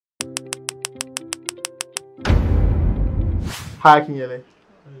Hi, Akinyele.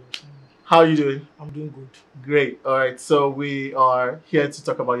 How are you doing? I'm doing good. Great. All right. So we are here to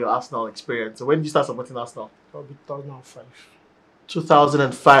talk about your Arsenal experience. So when did you start supporting Arsenal? Probably 2005.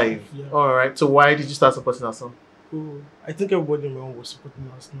 2005. Yeah. All right. So why did you start supporting Arsenal? So I think everybody in my home was supporting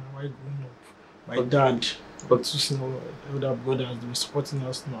Arsenal while growing up. My Okay. dad, my Okay. two senior elder brothers, they were supporting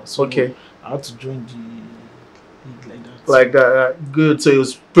Arsenal. So Okay. I had to join the league like that. Like that. Good. So it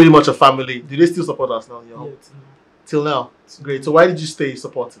was pretty much a family. Do they still support Arsenal? Yeah, Till now. till Great. now. So why did you stay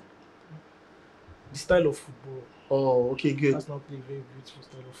supporting? The style of football. Oh, okay. Good. Arsenal play a very beautiful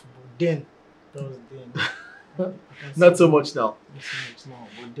style of football. Then, that was then. Not so much now. Not so much now,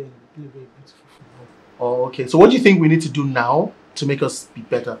 but then we play very beautiful football. Oh, okay. So what do you think we need to do now to make us be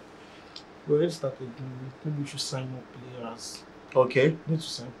better? We already started doing it. Maybe we should sign more players. Okay. We need to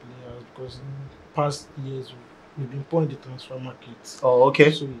sign players because in past years we've been poor in the transfer market. Oh,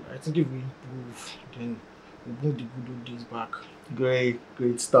 okay. So I think if we improve, then we'll bring the good old days back. Great,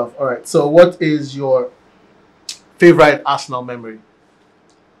 great stuff. All right. So what is your favorite Arsenal memory?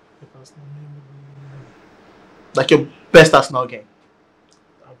 The Arsenal memory, Like your best Arsenal game?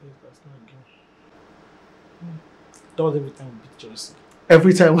 our best Arsenal game. That was every time we beat Chelsea.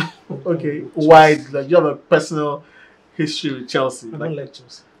 Every time. Every time we Okay. beat Why? Chelsea. Like you have a personal history with Chelsea. I don't like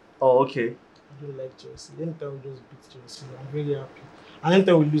Chelsea. Oh, okay. I don't like Chelsea. Anytime we just beat Chelsea, I'm very happy. And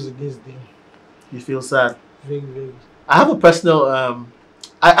anytime we lose against them, You feel sad. very, very. I have a personal.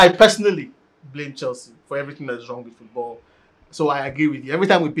 I personally blame Chelsea for everything that's wrong with football. So I agree with you. Every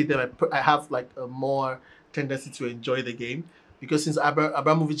time we beat them, I have like a more tendency to enjoy the game because since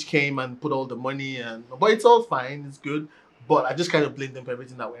Abramovich came and put all the money but it's all fine, it's good. But I just kind of blame them for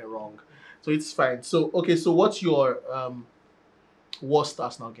everything that went wrong. So it's fine. So okay, so what's your worst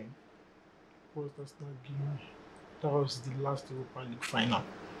Arsenal game? What was the Arsenal game? That was the last Europa League final.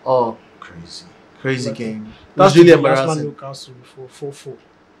 Oh, crazy Like, game. It That's was really the Arsenal embarrassing. Newcastle before 4-4.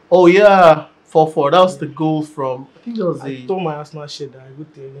 Oh yeah, 4-4. That was the goal from. I think that was I the. told my Arsenal shirt that I go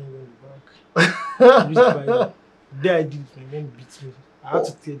to England win the back. I used to buy that. There I did it, my mom beat me. I had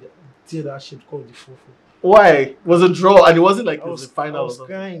to tear that shit because of the 4-4. Why? It was a draw and it wasn't like I it was was, a final I or was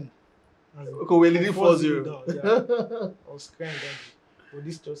something. crying. As in, Okay, we're leading 4-0 4-0. down, yeah. I was crying that day. But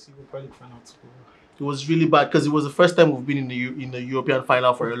this Chelsea Europa League final took over. It was really bad because it was the first time we've been in the European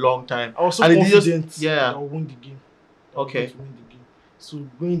final for a long time. I was so And it just- confident yeah. that I would win the game. That I was Okay. going to win the game. So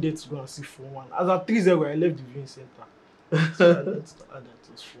going there to go and see 4-1. As at 3-0, I left the viewing center. So I learned to add that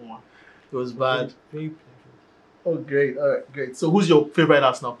it was 4-1. It was bad. Very painful. Oh, great. All right, great. So who's your favorite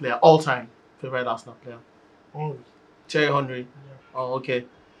Arsenal player? All time favorite Arsenal player? Only. Thierry Henry. Yeah. Oh, okay.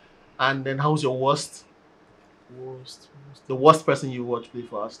 And then how's your worst? Worst. The worst person you watched play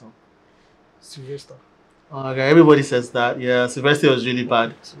for Arsenal? Sylvester. Okay, everybody says that. Yeah, Sylvester was really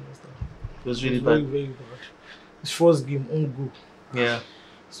bad. Sylvester. It was really Very, bad. very bad. His first game, on goal. Yeah.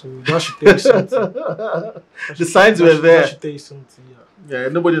 So that should tell you something. The signs were there. That should tell you something, yeah. Yeah,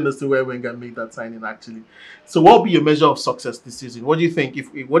 nobody understood where Wenger made that signing actually. So, what will be your measure of success this season? What do you think?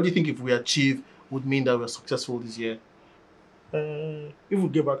 If we achieve would mean that we're successful this year? If we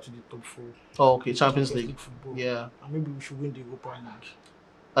get back to the top 4, Oh, okay, Champions League. football, Yeah, and maybe we should win the Europa League.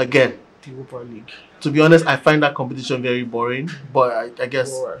 again. The Europa League. To be honest, I find that competition very boring. But I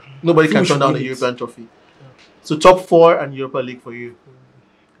guess Or, nobody I think can we turn should down win the it. European trophy. Yeah. So, top 4 and Europa League for you.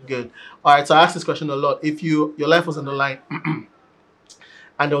 Yeah. Good. All right. So I asked this question a lot. If your life was on the line,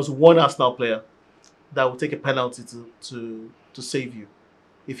 and there was one Arsenal player that would take a penalty to save you,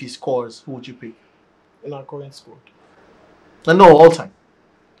 if he scores, who would you pick? In our current squad, No, all time.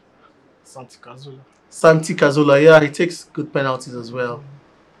 Santi Cazorla. Santi Cazorla, yeah, he takes good penalties as well.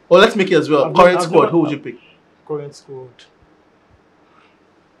 Oh, let's make it as well. Current squad, who would you pick? Current squad.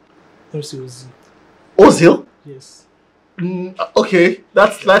 MC Ozil. Ozil? Yes. Okay,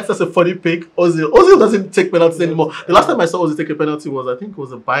 that's a funny pick. Ozil doesn't take penalties anymore. The last time I saw Ozil take a penalty was, I think it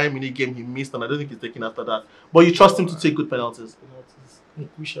was a Bayern Munich game he missed, and I don't think he's taking after that. But you trust him to take good penalties. Penalties. In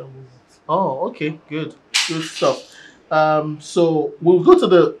crucial moments. Oh, okay, good stuff. So we'll go to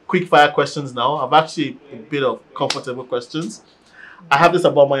the quick fire questions now. I've actually a bit of comfortable questions. I have this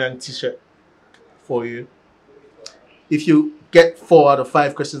Aubameyang t-shirt for you. If you get 4 out of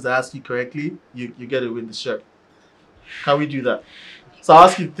 5 questions I ask you correctly, you get to win the shirt. Can we do that? So I'll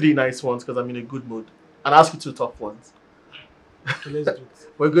ask you 3 nice ones because I'm in a good mood, and I'll ask you 2 tough ones. Okay, let's do it.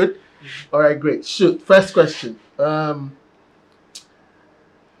 We're good? All right, great. Shoot. First question.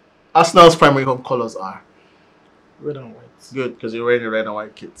 Arsenal's primary home colors are? Red and white. Good, because you're wearing a red and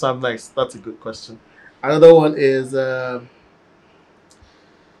white kit. Sounds nice. That's a good question. Another one is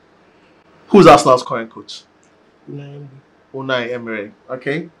who's Arsenal's current coach? Unai Emery.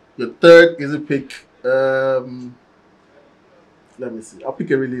 Okay. Your third is a pick. Let me see. I'll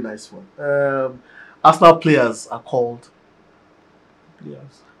pick a really nice one. Arsenal players are called.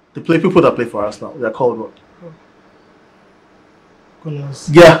 Players. The people that play for Arsenal, they're called what? Gunners.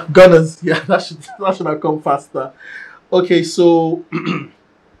 Yeah, Gunners. Yeah, that should have come faster. Okay, so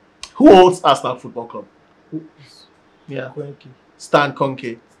who owns Arsenal Football Club? Yeah, Kwenki. Stan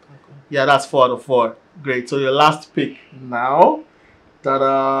Conke. Yeah, that's 4 out of 4. Great. So your last pick now. That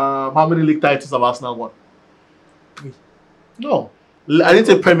how many league titles have Arsenal won? 3. No, I didn't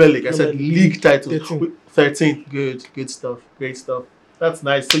say Premier League. I said Premier league League. titles. 13. 13. Good stuff. Great stuff. That's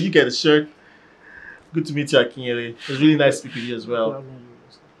nice. So you get a shirt. Good to meet you, Akinyele. It was really nice speaking to you as well.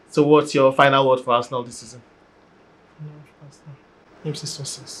 So what's your final word for Arsenal this season? MC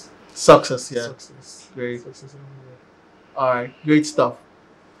success. Success, yeah. Success. Great. Success everywhere. All right. Great stuff.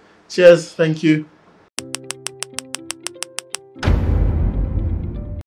 Cheers. Thank you.